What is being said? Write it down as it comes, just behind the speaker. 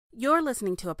You're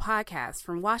listening to a podcast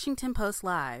from Washington Post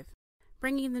Live,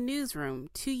 bringing the newsroom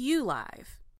to you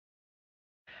live.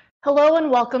 Hello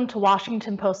and welcome to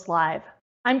Washington Post Live.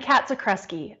 I'm Kat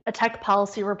Zakreski, a tech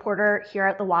policy reporter here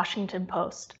at the Washington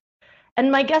Post. And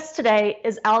my guest today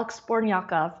is Alex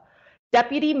Bornyakov,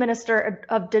 Deputy Minister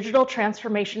of Digital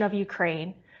Transformation of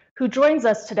Ukraine, who joins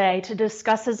us today to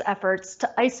discuss his efforts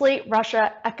to isolate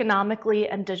Russia economically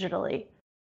and digitally.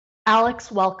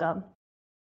 Alex, welcome.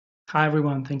 Hi,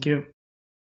 everyone. Thank you.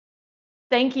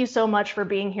 Thank you so much for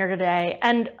being here today.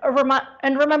 And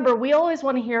remember, we always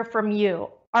want to hear from you,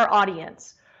 our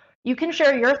audience. You can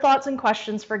share your thoughts and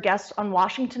questions for guests on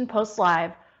Washington Post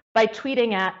Live by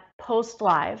tweeting at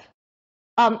PostLive.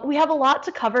 We have a lot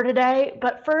to cover today,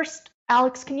 but first,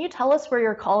 Alex, can you tell us where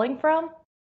you're calling from?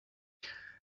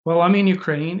 Well, I'm in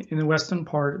Ukraine, in the western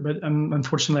part, but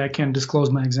unfortunately, I can't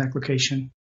disclose my exact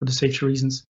location for the safety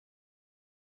reasons.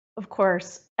 Of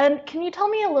course. And can you tell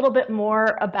me a little bit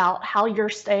more about how you're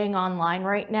staying online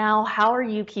right now? How are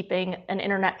you keeping an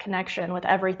internet connection with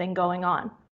everything going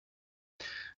on?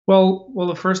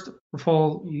 Well, first of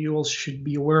all, you all should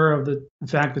be aware of the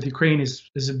fact that Ukraine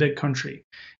is a big country.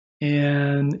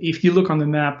 And if you look on the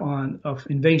map of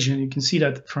invasion, you can see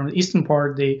that from the eastern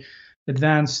part, they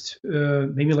advanced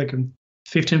maybe like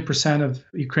 15% of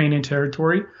Ukrainian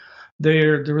territory.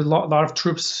 There were a lot of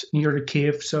troops near the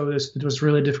Kiev, so it was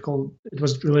really difficult. It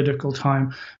was a really difficult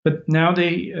time. But now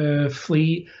they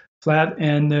fled,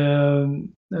 and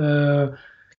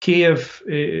Kiev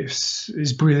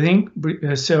is breathing.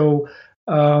 So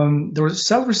the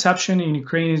self-reception in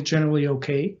Ukraine is generally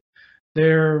okay.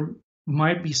 There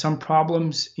might be some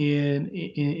problems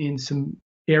in some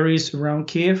areas around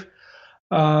Kiev.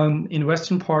 In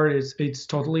western part, it's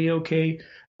totally okay.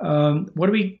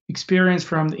 What we experience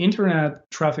from the internet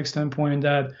traffic standpoint,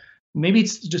 that maybe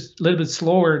it's just a little bit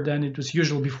slower than it was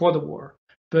usual before the war,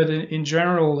 but in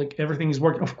general, like everything is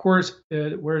working. Of course,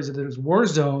 whereas there's war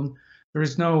zone, there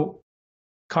is no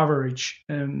coverage,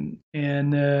 and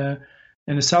the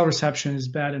cell reception is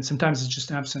bad, and sometimes it's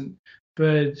just absent.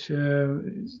 But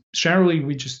generally,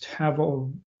 we just have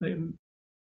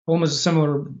almost a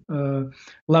similar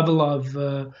level of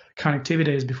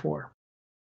connectivity as before.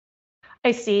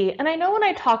 I see. And I know when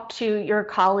I talked to your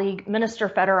colleague, Minister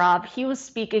Fedorov, he was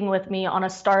speaking with me on a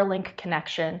Starlink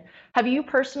connection. Have you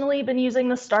personally been using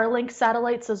the Starlink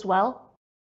satellites as well?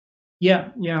 Yeah.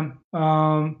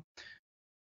 Well,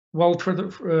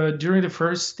 during the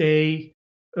first day,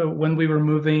 when we were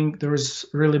moving, there was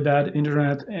really bad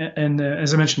internet, and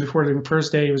as I mentioned before, the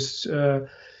first day it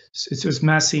was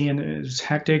messy and it was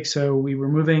hectic. So we were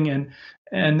moving,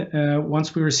 and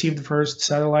once we received the first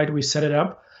satellite, we set it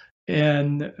up,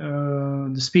 and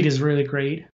the speed is really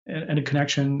great, and the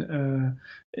connection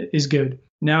is good.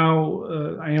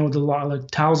 Now I know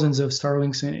like thousands of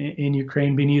Starlinks in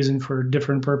Ukraine being used for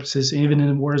different purposes, even in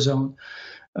a war zone.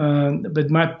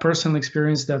 But my personal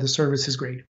experience that the service is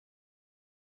great.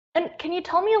 And can you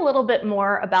tell me a little bit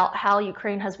more about how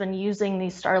Ukraine has been using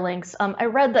these Starlinks? I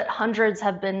read that hundreds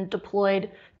have been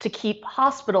deployed to keep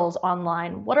hospitals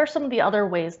online. What are some of the other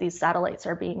ways these satellites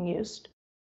are being used?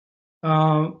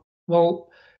 Well,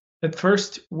 at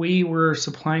first we were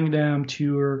supplying them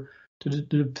to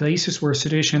the places where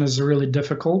situation is really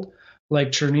difficult,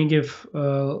 like Chernihiv,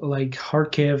 like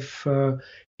Kharkiv,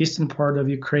 eastern part of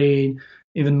Ukraine,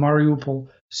 even Mariupol.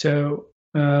 So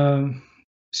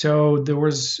there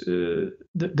was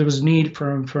need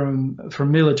from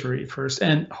military first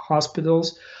and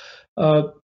hospitals,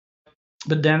 but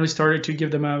then we started to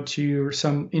give them out to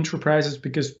some enterprises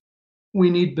because we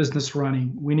need business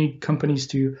running. We need companies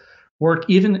to work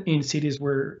even in cities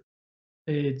where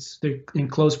they're in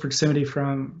close proximity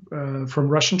from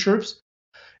Russian troops,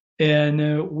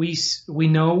 and we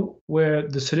know where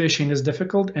the situation is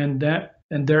difficult, and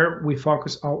there we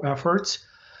focus our efforts.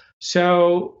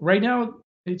 So right now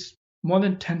it's more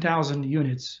than 10,000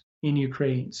 units in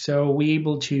Ukraine. So we're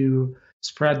able to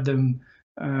spread them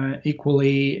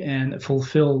equally and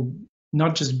fulfill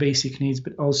not just basic needs,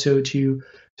 but also to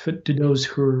those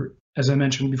who are, as I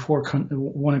mentioned before,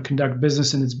 want to conduct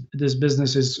business, and this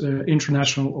business is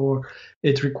international, or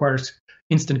it requires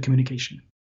instant communication.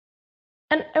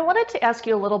 And I wanted to ask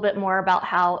you a little bit more about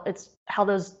how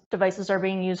those devices are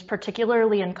being used,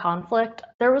 particularly in conflict.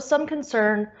 There was some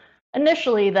concern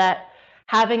initially that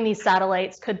having these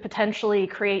satellites could potentially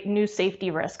create new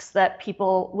safety risks, that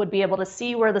people would be able to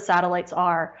see where the satellites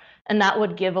are, and that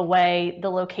would give away the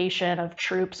location of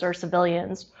troops or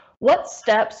civilians. What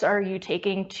steps are you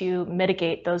taking to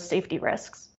mitigate those safety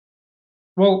risks?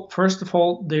 Well, first of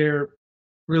all, they're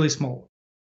really small,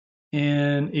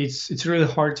 and it's really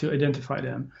hard to identify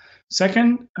them.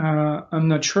 Second, I'm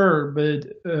not sure, but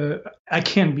I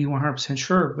can't be 100%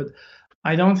 sure, but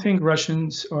I don't think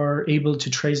Russians are able to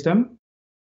trace them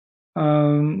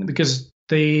because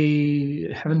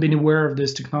they haven't been aware of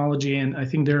this technology, and I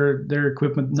think their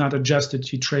equipment not adjusted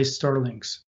to trace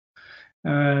Starlinks.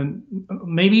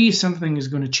 Maybe something is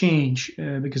going to change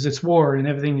because it's war and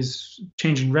everything is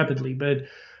changing rapidly. But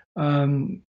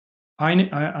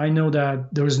I know that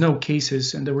there was no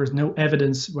cases and there was no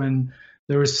evidence when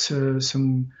there was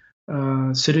some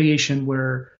situation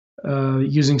where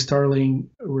using Starlink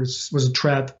was a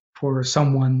threat for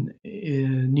someone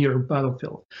near a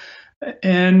battlefield.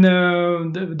 And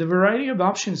the variety of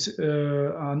options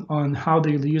on how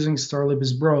they're using Starlink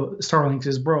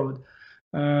is broad.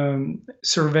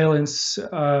 Surveillance,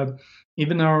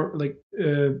 even our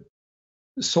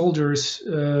soldiers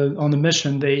on the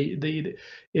mission, they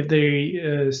if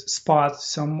they spot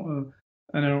some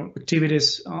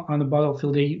activities on the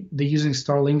battlefield, they're using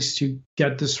Starlinks to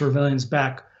get the surveillance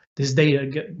back, this data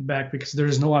get back, because there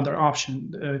is no other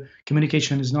option.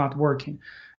 Communication is not working,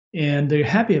 and they're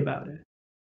happy about it.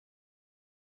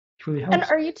 It really helps. And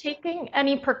are you taking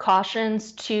any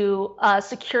precautions to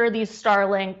secure these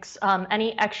Starlinks?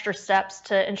 Any extra steps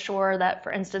to ensure that,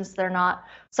 for instance, they're not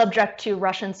subject to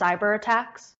Russian cyber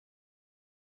attacks?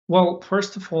 Well,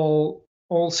 first of all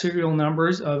serial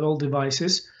numbers of all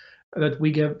devices that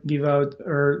we give out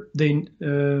are they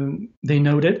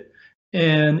noted,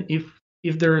 and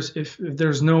if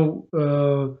there's no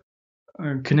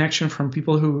connection from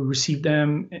people who receive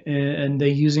them and they're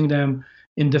using them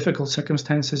in difficult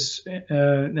circumstances,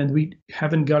 and we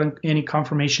haven't gotten any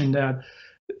confirmation that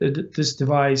this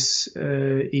device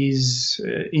is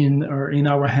in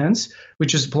our hands, we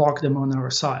just block them on our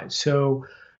side. So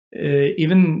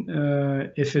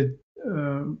even if it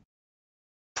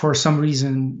for some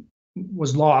reason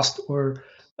was lost, or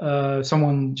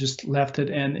someone just left it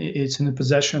and it's in the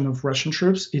possession of Russian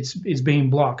troops, it's being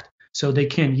blocked, so they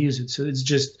can't use it. So it's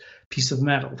just a piece of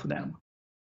metal for them.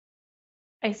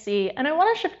 I see. And I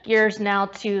want to shift gears now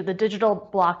to the digital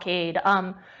blockade.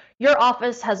 Your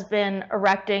office has been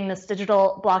erecting this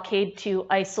digital blockade to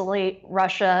isolate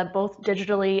Russia, both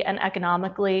digitally and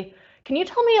economically. Can you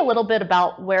tell me a little bit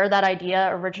about where that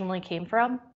idea originally came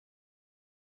from?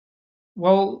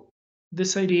 Well,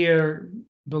 this idea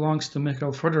belongs to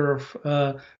Mikhail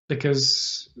Fedorov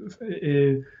because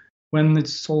when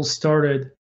it all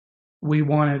started, we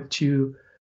wanted to,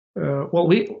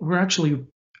 we were actually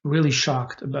really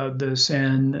shocked about this,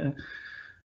 and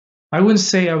I wouldn't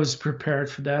say I was prepared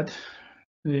for that.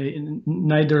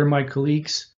 Neither my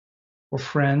colleagues or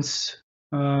friends.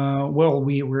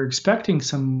 We were expecting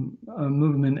some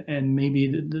movement, and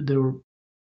maybe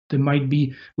there might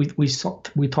be. We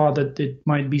thought that it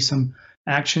might be some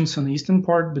actions on the eastern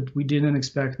part, but we didn't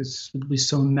expect this would be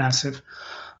so massive.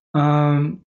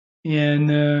 And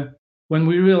when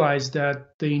we realized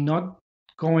that they're not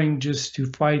going just to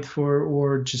fight for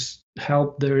or just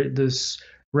help this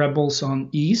rebels on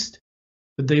east,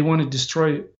 but they want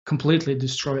to completely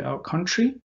destroy our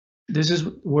country. This is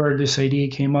where this idea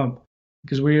came up,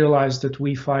 because we realized that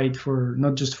we fight for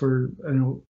not just for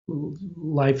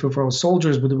life of our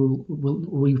soldiers, but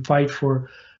we fight for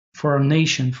our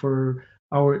nation, for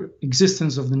our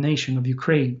existence of the nation of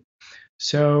Ukraine.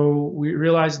 So we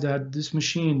realized that this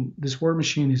war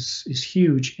machine is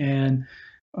huge, and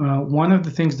one of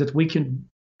the things that we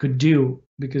could do,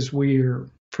 because we're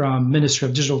from Ministry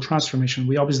of Digital Transformation,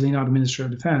 we obviously not Ministry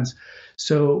of Defense,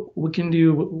 so we can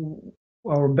do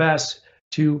our best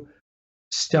to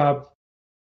stop,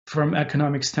 from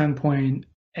economic standpoint,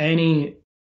 any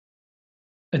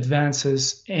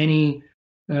advances, any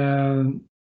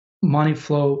money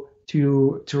flow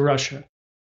to Russia.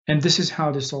 And this is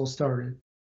how this all started.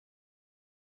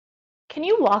 Can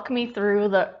you walk me through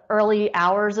the early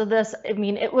hours of this? I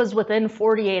mean, it was within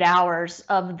 48 hours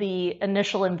of the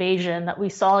initial invasion that we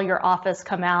saw your office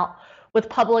come out with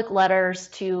public letters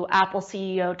to Apple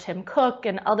CEO Tim Cook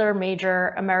and other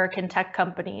major American tech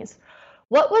companies.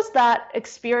 What was that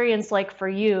experience like for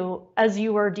you as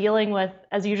you were dealing with,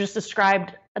 as you just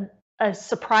described, a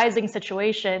surprising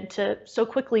situation to so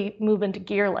quickly move into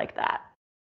gear like that?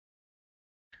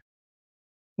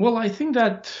 Well, I think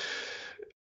that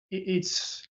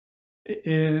it's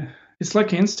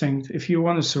like instinct. If you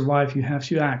want to survive, you have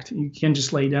to act. You can't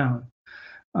just lay down.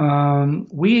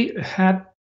 We had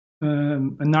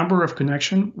a number of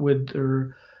connection with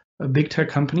big tech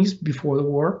companies before the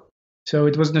war, so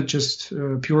it wasn't just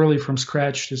purely from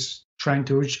scratch, just trying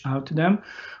to reach out to them.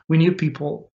 We knew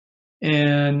people,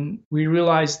 and we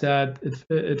realized that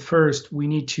at first we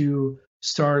need to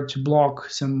start to block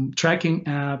some tracking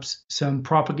apps, some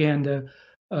propaganda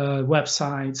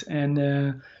websites,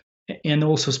 and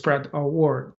also spread our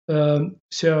word.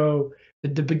 So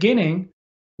at the beginning,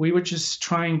 we were just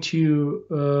trying to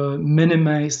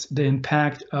minimize the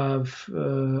impact of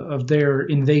their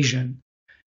invasion,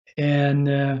 and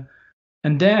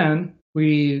then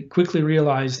we quickly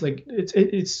realized, like,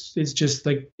 it's just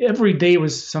like every day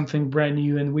was something brand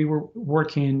new, and we were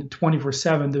working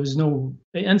 24/7. There was no,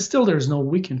 and still there's no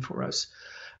weekend for us.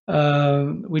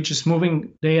 We're just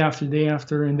moving day after day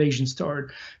after invasion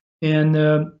started, and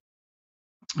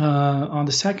on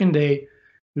the second day,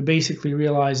 we basically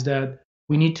realized that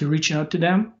we need to reach out to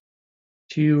them,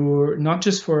 to not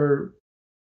just to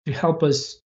help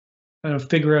us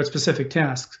figure out specific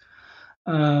tasks,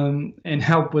 and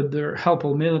help with their help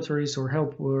all militaries or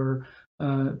help with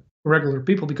regular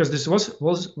people, because this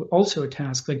was also a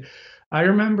task. Like, I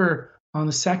remember on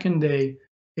the second day,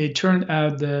 it turned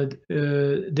out that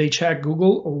they checked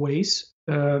Google or Waze,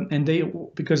 and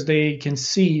because they can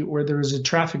see where there is a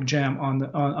traffic jam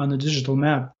on the digital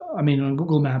map. I mean, on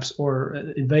Google Maps or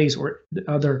Waze or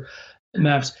other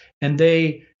maps, and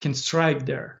they can strike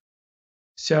there.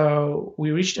 So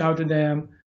we reached out to them,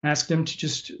 asked them to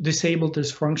just disable this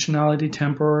functionality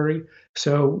temporarily,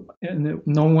 so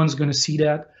no one's going to see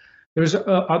that. There's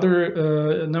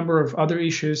a number of other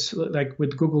issues, like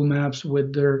with Google Maps,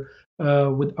 with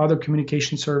other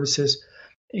communication services,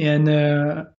 and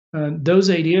those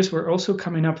ideas were also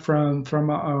coming up from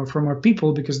our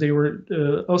people, because they were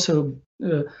also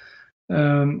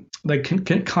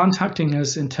contacting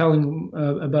us and telling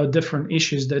about different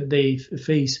issues that they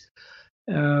face.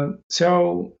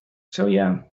 So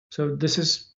yeah. So this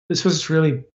was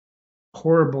really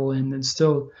horrible, and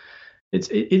still,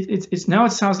 it's now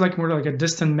it sounds like more like a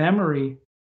distant memory,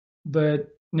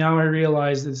 but now I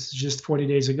realize it's just 40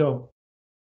 days ago,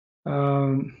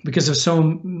 because of so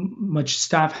much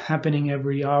stuff happening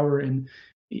every hour, and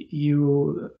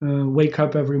you wake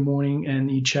up every morning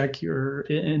and you check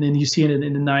and then you see it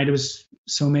in the night. It was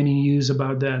so many news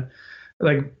about that,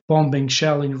 like bombing,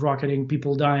 shelling, rocketing,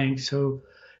 people dying. So.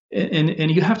 And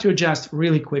you have to adjust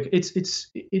really quick.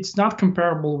 It's not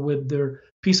comparable with the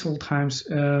peaceful times,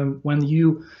 when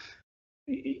you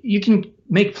can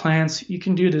make plans, you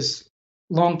can do this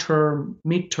long term,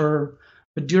 mid term,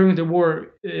 but during the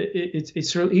war,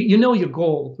 it's really, your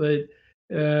goal, but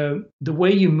the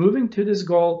way you're moving to this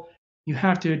goal, you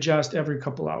have to adjust every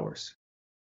couple hours.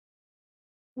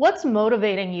 What's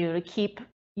motivating you to keep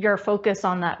your focus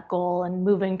on that goal and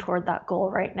moving toward that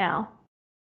goal right now?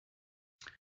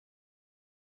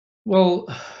 Well,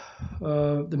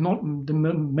 the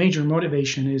major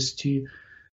motivation is to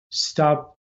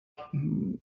stop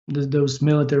those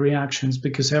military actions,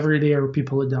 because every day our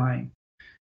people are dying,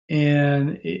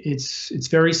 and it's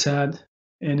very sad,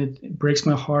 and it breaks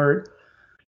my heart,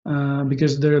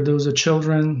 because those are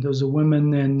children, those are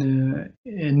women, and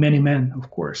many men, of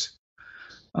course.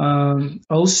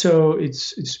 Also,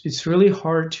 it's really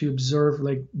hard to observe,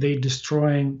 like, they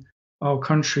destroying our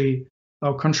country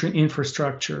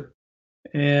infrastructure.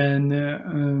 And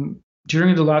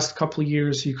during the last couple of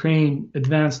years, Ukraine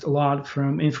advanced a lot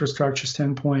from infrastructure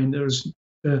standpoint. There's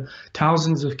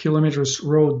thousands of kilometers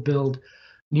road built,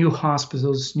 new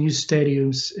hospitals, new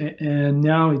stadiums, and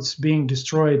now it's being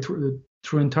destroyed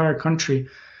through entire country.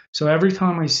 So every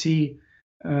time I see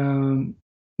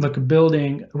like a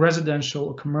building, a residential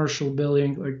or commercial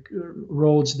building, like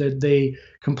roads that they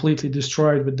completely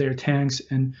destroyed with their tanks,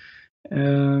 and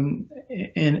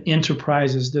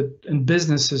enterprises and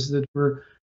businesses that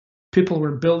people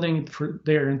were building for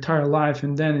their entire life,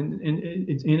 and then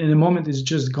in a moment it's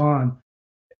just gone.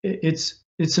 It's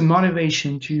a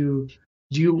motivation to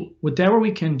do whatever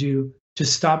we can do to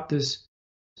stop this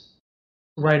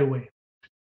right away.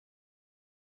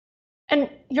 And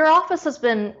your office has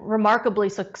been remarkably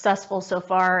successful so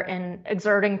far in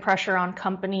exerting pressure on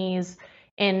companies,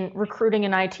 in recruiting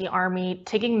an IT army,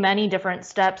 taking many different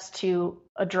steps to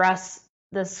address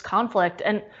this conflict.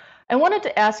 And I wanted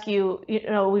to ask you,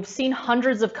 we've seen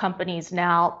hundreds of companies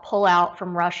now pull out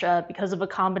from Russia because of a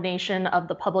combination of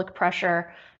the public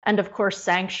pressure and, of course,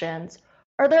 sanctions.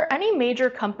 Are there any major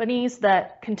companies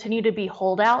that continue to be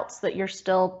holdouts that you're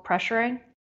still pressuring?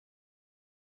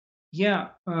 Yeah,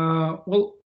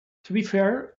 well, to be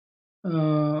fair,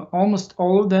 almost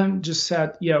all of them just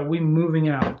said, yeah, we're moving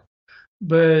out.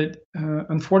 But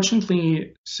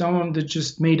unfortunately, some of them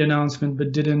just made announcement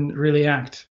but didn't really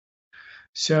act.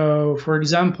 So, for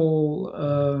example,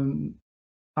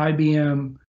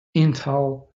 IBM,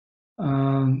 Intel,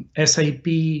 SAP,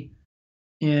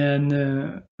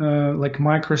 and like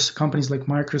companies like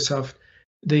Microsoft,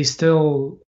 they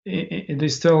still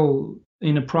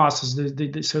in a process.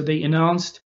 So they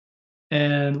announced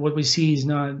and what we see is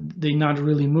they're not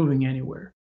really moving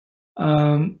anywhere.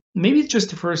 Maybe it's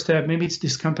just the first step. Maybe it's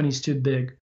this company's too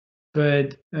big,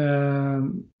 but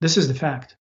this is the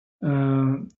fact.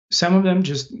 Some of them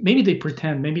just maybe they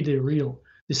pretend, maybe they're real.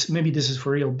 Maybe this is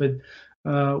for real, but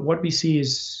what we see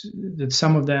is that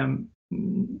some of them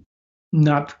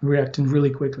not reacting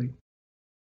really quickly.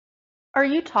 Are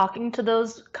you talking to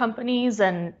those companies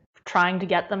and trying to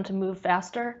get them to move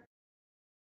faster?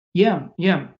 Yeah.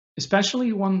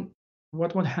 Especially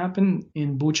what would happen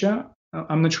in Bucha.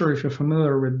 I'm not sure if you're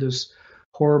familiar with this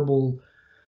horrible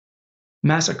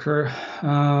massacre.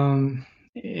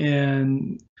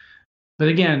 But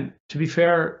again, to be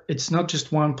fair, it's not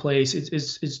just one place.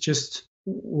 It's just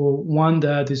one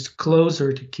that is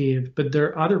closer to Kiev. But there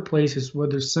are other places where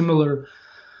there's similar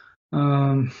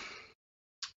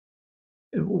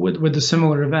with the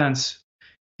similar events.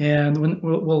 And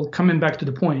when coming back to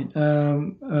the point,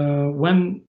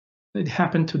 when it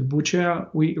happened to Bucha,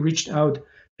 we reached out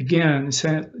again,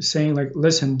 saying like,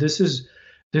 listen, this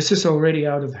is already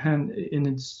out of hand, and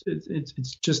it's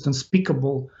just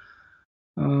unspeakable.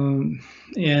 And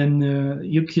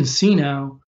you can see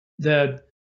now that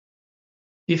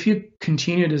if you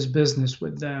continue this business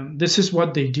with them, this is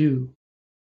what they do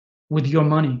with your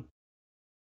money,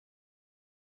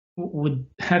 with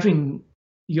having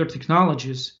your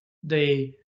technologies.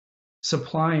 They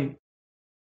supply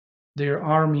their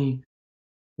army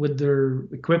with their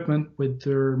equipment, with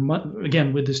their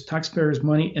again with this taxpayers'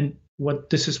 money, and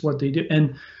this is what they do.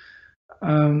 And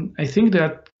I think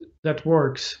that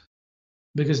works,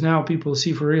 because now people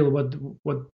see for real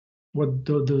what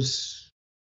those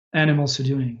animals are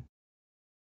doing.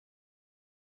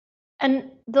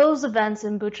 And those events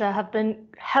in Bucha have been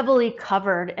heavily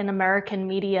covered in American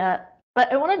media.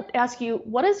 But I want to ask you,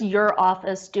 what is your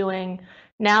office doing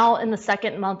now in the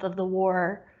second month of the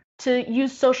war to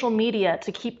use social media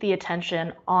to keep the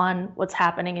attention on what's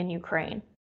happening in Ukraine?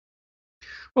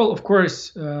 Well, of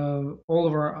course, all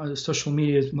of our social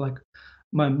media is like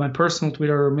my personal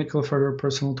Twitter, Mikhail Fedorov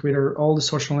personal Twitter, all the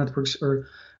social networks are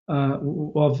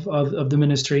of the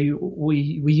ministry.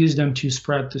 We use them to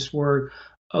spread this word.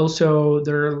 Also,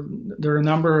 there are a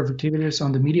number of activities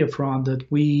on the media front that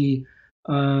we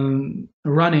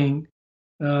running,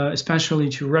 especially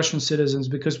to Russian citizens,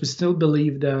 because we still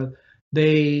believe that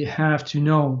they have to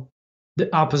know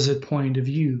the opposite point of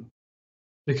view,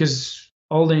 because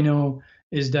all they know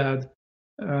is that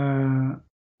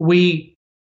we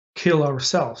kill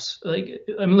ourselves. Like,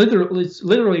 I mean, it's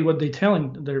literally what they're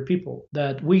telling their people,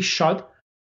 that we shot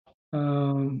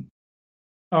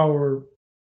our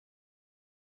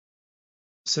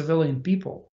civilian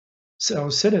people,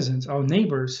 our citizens, our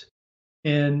neighbors.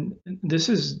 And this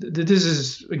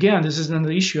is again, this is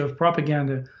another issue of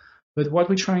propaganda. But what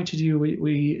we're trying to do,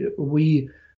 we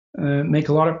make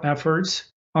a lot of efforts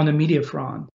on the media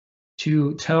front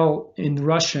to tell in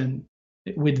Russian,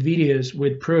 with videos,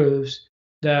 with proofs,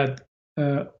 that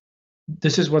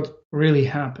this is what really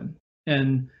happened.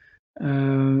 And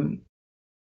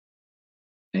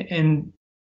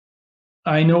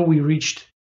I know we reached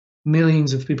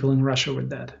millions of people in Russia with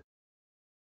that.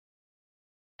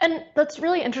 And that's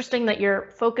really interesting that you're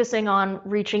focusing on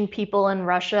reaching people in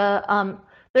Russia.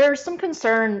 There's some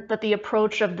concern that the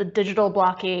approach of the digital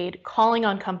blockade, calling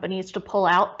on companies to pull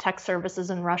out tech services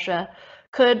in Russia,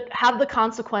 could have the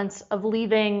consequence of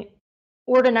leaving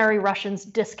ordinary Russians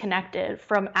disconnected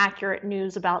from accurate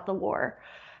news about the war.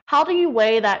 How do you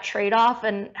weigh that trade-off,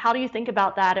 and how do you think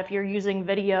about that if you're using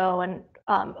video and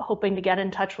hoping to get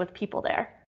in touch with people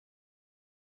there?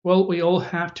 Well, we all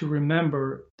have to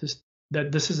remember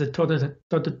that this is a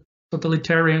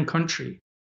totalitarian country,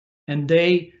 and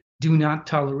they do not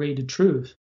tolerate the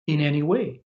truth in any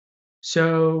way.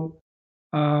 So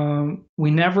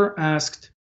we never asked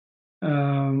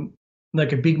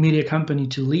like a big media company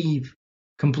to leave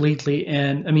completely,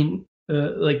 and I mean,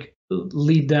 like,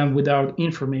 leave them without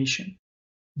information.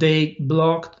 They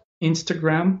blocked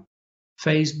Instagram,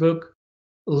 Facebook,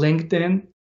 LinkedIn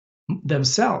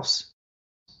themselves.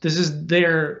 This is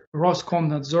their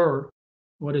Roskomnadzor,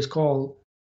 what is called,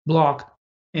 blocked.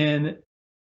 And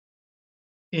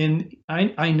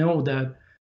I know that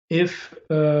if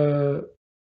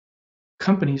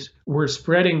companies were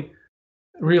spreading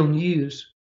real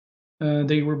news,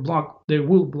 they will block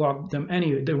them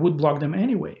anyway. They would block them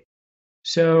anyway.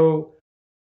 So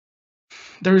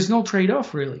there is no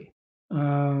trade-off, really.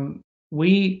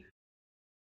 We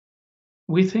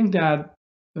think that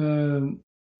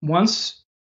once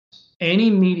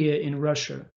any media in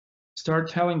Russia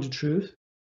start telling the truth,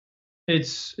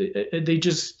 they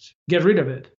just get rid of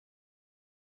it.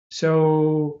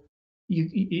 So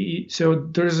so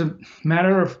there's a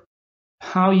matter of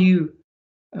how you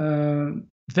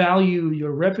value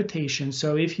your reputation.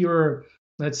 So if you're,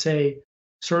 let's say,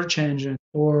 search engine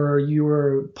or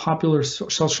you're a popular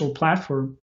social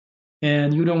platform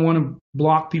and you don't want to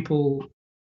block people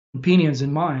opinions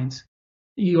and minds,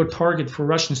 your target for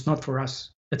Russians, not for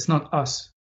us. It's not us.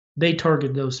 They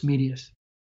target those medias.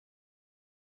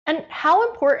 And how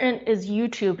important is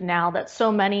YouTube now that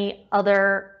so many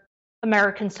other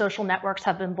American social networks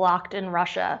have been blocked in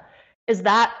Russia? Is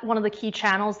that one of the key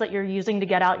channels that you're using to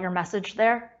get out your message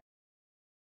there?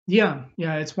 Yeah,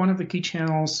 it's one of the key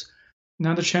channels.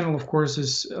 Another channel, of course,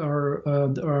 is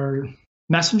our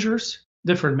messengers,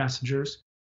 different messengers.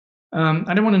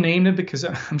 I don't want to name them because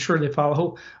I'm sure they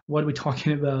follow what we're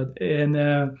talking about,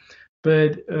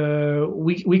 but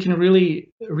we can really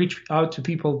reach out to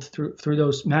people through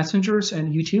those messengers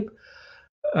and YouTube.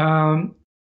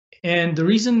 And the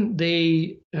reason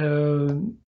they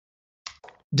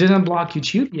didn't block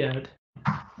YouTube yet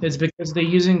is because they're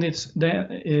using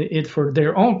it for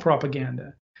their own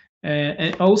propaganda,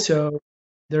 and also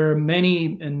there are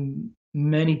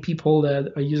many people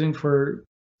that are using for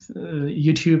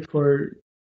YouTube for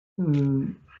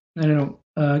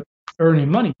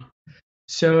earning money.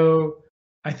 So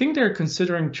I think they're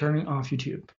considering turning off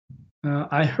YouTube.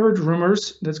 I heard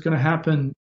rumors that's going to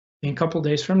happen in a couple of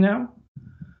days from now.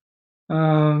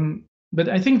 But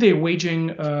I think they're waging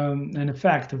an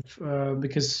effect of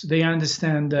because they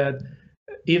understand that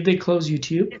if they close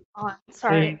YouTube,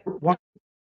 sorry.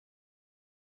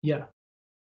 Yeah.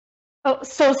 Oh,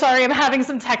 so sorry. I'm having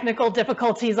some technical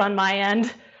difficulties on my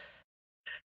end.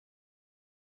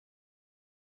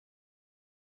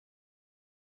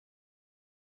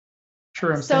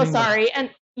 Sure, I'm so sorry. And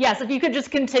yes, if you could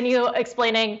just continue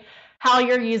explaining how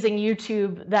you're using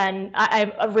YouTube, then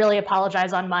I really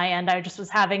apologize on my end. I just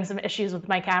was having some issues with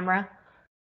my camera.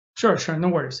 Sure, no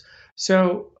worries.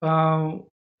 So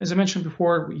as I mentioned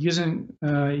before, we're using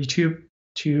YouTube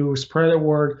to spread the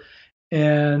word.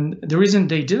 And the reason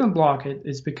they didn't block it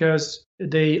is because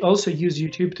they also use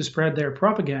YouTube to spread their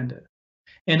propaganda.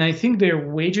 And I think they're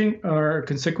waging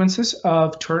consequences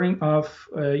of turning off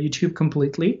YouTube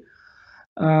completely.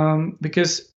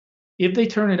 Because if they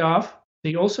turn it off,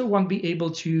 they also won't be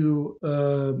able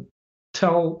to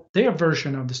tell their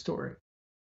version of the story.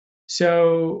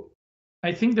 So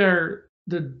I think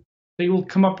they will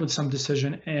come up with some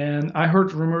decision. And I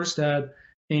heard rumors that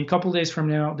in a couple of days from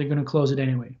now, they're going to close it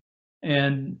anyway.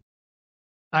 And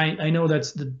I know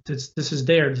this is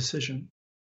their decision.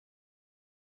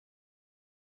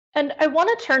 And I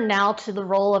want to turn now to the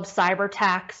role of cyber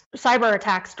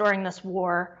attacks during this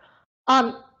war.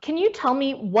 Can you tell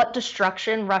me what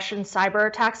destruction Russian cyber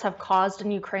attacks have caused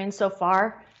in Ukraine so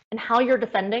far and how you're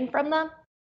defending from them?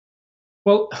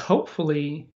 Well,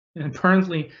 hopefully, and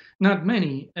apparently not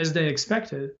many as they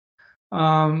expected.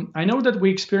 I know that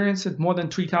we experienced more than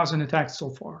 3,000 attacks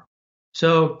so far.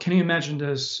 So can you imagine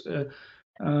this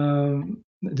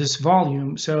this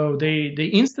volume? So they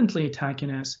instantly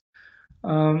attacking us.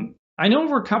 I know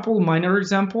over a couple minor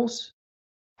examples.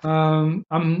 I'm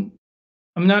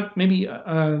not maybe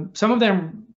some of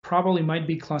them probably might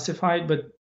be classified,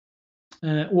 but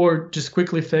or just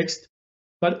quickly fixed.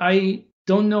 But I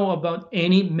don't know about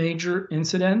any major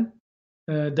incident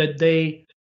that they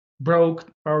broke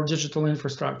our digital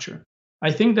infrastructure.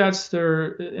 I think that's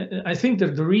I think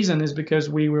that the reason is because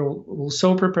we were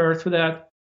so prepared for that.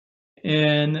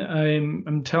 And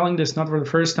I'm telling this not for the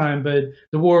first time, but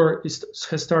the war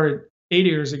has started 8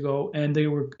 years ago, and they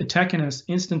were attacking us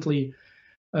instantly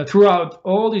throughout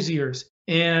all these years.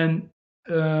 And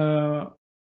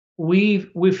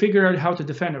we figured out how to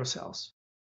defend ourselves.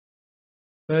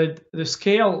 But the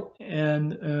scale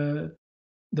and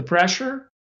the pressure,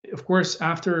 of course,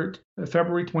 after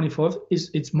February 24th,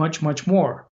 it's much, much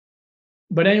more.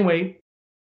 But anyway,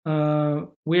 we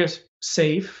are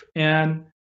safe, and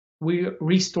we're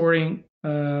restoring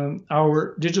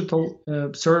our digital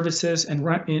services and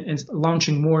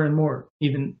launching more and more,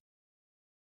 even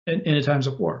in the times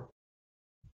of war.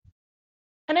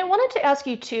 And I wanted to ask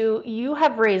you too, you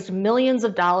have raised millions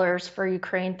of dollars for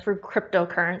Ukraine through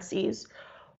cryptocurrencies.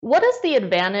 What is the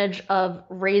advantage of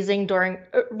raising through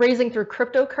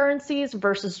cryptocurrencies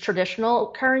versus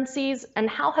traditional currencies, and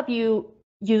how have you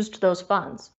used those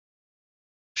funds?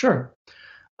 Sure.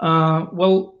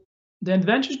 Well, the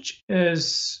advantage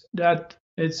is that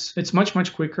it's much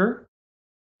quicker,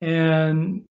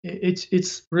 and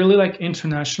it's really like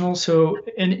international. So,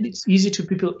 and it's easier to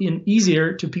people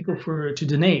to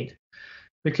donate.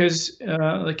 because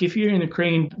like if you're in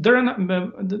Ukraine, there are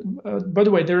by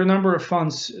the way, there are a number of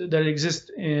funds that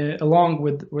exist along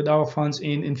with our funds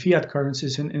in fiat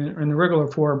currencies in regular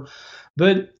form.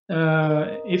 But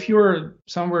if you're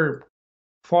somewhere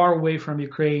far away from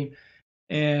Ukraine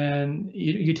and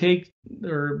you take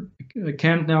their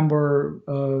account number,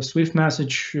 SWIFT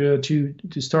message to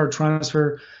start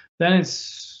transfer, then it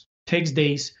takes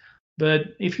days.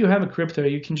 But if you have a crypto,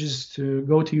 you can just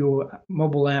go to your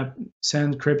mobile app,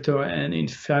 send crypto, and in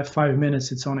 5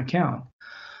 minutes it's on account.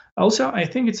 Also, I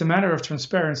think it's a matter of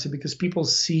transparency because people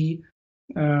see,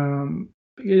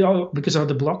 because of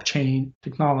the blockchain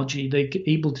technology, they're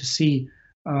able to see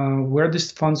where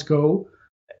these funds go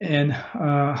and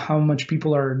how much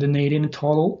people are donating in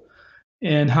total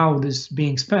and how this is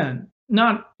being spent.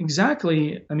 Not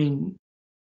exactly, I mean,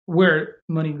 where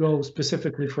money goes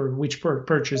specifically for which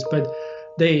purchase, but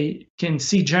they can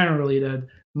see generally that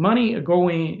money are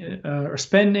going or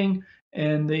spending,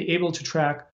 and they're able to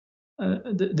track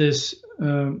this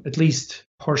at least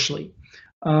partially.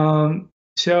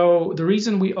 So the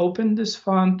reason we opened this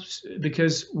fund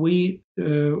because we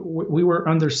were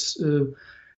under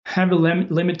heavy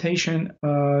limitation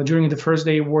during the first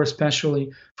day of war,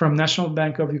 especially from National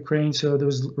Bank of Ukraine. So it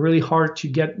was really hard to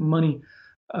get money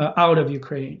out of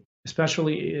Ukraine,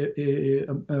 especially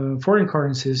foreign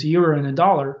currencies, euro and a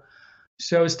dollar.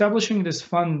 So establishing this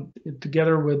fund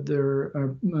together with their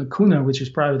Kuna, which is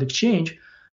private exchange,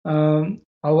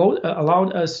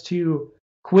 allowed us to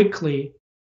quickly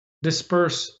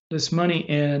disperse this money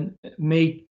and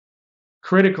make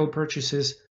critical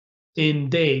purchases in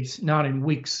days, not in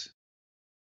weeks.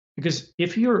 Because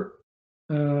if you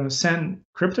send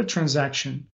crypto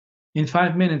transaction, in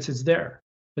 5 minutes it's there.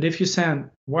 But if you send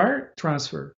wire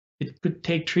transfer, it could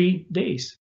take 3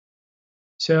 days.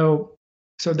 So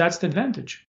that's the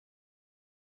advantage.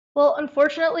 Well,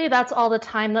 unfortunately, that's all the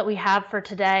time that we have for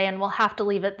today, and we'll have to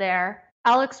leave it there.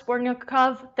 Alex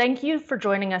Bortnikov, thank you for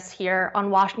joining us here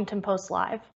on Washington Post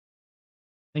Live.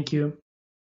 Thank you.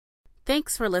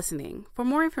 Thanks for listening. For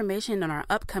more information on our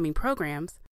upcoming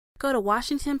programs, go to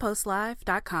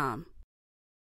WashingtonPostLive.com.